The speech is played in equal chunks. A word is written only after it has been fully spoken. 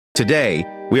Today,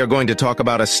 we are going to talk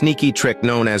about a sneaky trick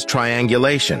known as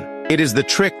triangulation. It is the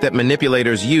trick that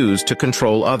manipulators use to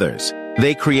control others.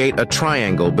 They create a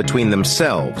triangle between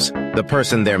themselves, the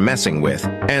person they're messing with,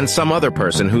 and some other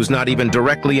person who's not even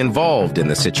directly involved in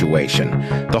the situation.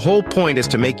 The whole point is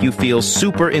to make you feel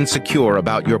super insecure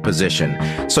about your position,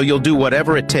 so you'll do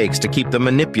whatever it takes to keep the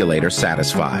manipulator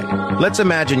satisfied. Let's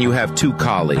imagine you have two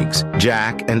colleagues,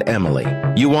 Jack and Emily.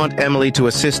 You want Emily to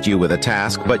assist you with a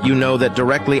task, but you know that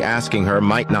directly asking her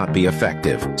might not be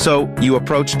effective. So you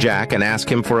approach Jack and ask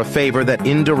him for a favor that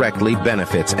indirectly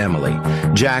benefits Emily.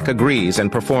 Jack agrees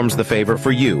and performs the favor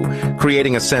for you,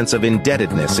 creating a sense of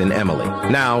indebtedness in Emily.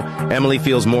 Now, Emily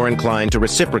feels more inclined to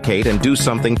reciprocate and do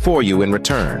something for you in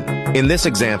return. In this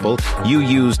example, you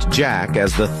used Jack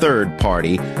as the third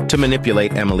party to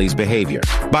manipulate Emily's behavior.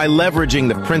 By leveraging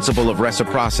the principle of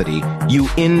reciprocity, you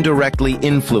indirectly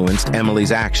influenced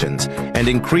Emily's actions and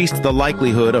increased the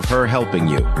likelihood of her helping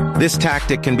you. This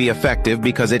tactic can be effective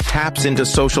because it taps into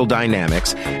social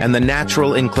dynamics and the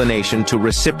natural inclination to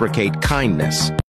reciprocate kindness.